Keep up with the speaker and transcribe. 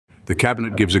The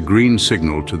Cabinet gives a green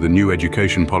signal to the new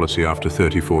education policy after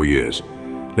 34 years.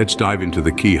 Let's dive into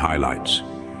the key highlights.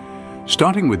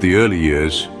 Starting with the early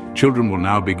years, children will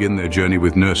now begin their journey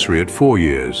with nursery at 4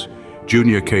 years,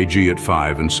 junior KG at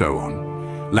 5, and so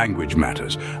on. Language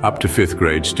matters. Up to 5th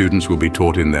grade, students will be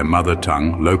taught in their mother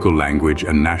tongue, local language,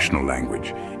 and national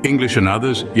language. English and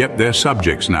others, yep, they're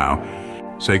subjects now.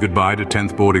 Say goodbye to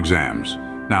 10th board exams.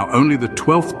 Now, only the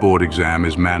 12th board exam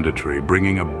is mandatory,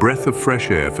 bringing a breath of fresh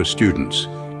air for students.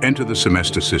 Enter the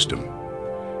semester system.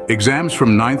 Exams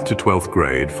from 9th to 12th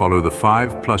grade follow the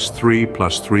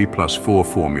 5+3+3+4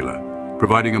 formula,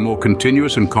 providing a more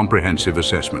continuous and comprehensive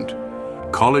assessment.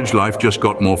 College life just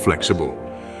got more flexible.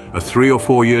 A 3 or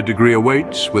 4 year degree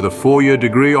awaits, with a 4-year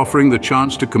degree offering the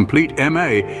chance to complete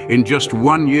MA in just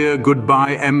 1 year.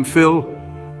 Goodbye MPhil.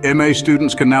 MA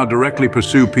students can now directly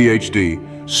pursue PhD,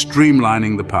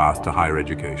 streamlining the path to higher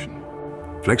education.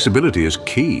 Flexibility is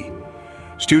key.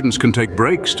 Students can take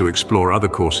breaks to explore other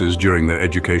courses during their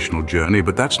educational journey,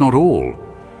 but that's not all.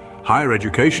 Higher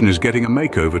education is getting a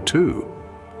makeover too.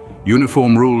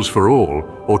 Uniform rules for all,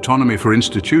 autonomy for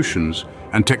institutions,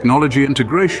 and technology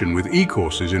integration with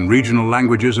e-courses in regional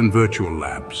languages and virtual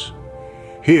labs.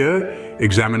 Here,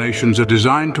 examinations are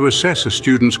designed to assess a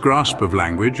student's grasp of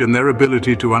language and their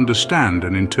ability to understand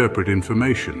and interpret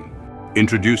information.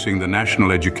 Introducing the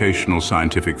National Educational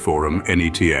Scientific Forum,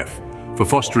 NETF, for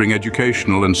fostering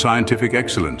educational and scientific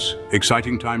excellence.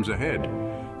 Exciting times ahead.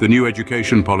 The new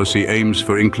education policy aims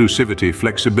for inclusivity,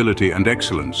 flexibility, and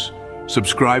excellence.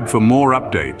 Subscribe for more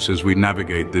updates as we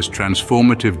navigate this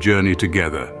transformative journey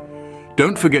together.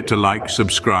 Don't forget to like,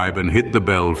 subscribe, and hit the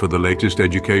bell for the latest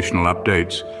educational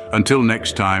updates. Until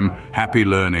next time, happy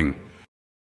learning.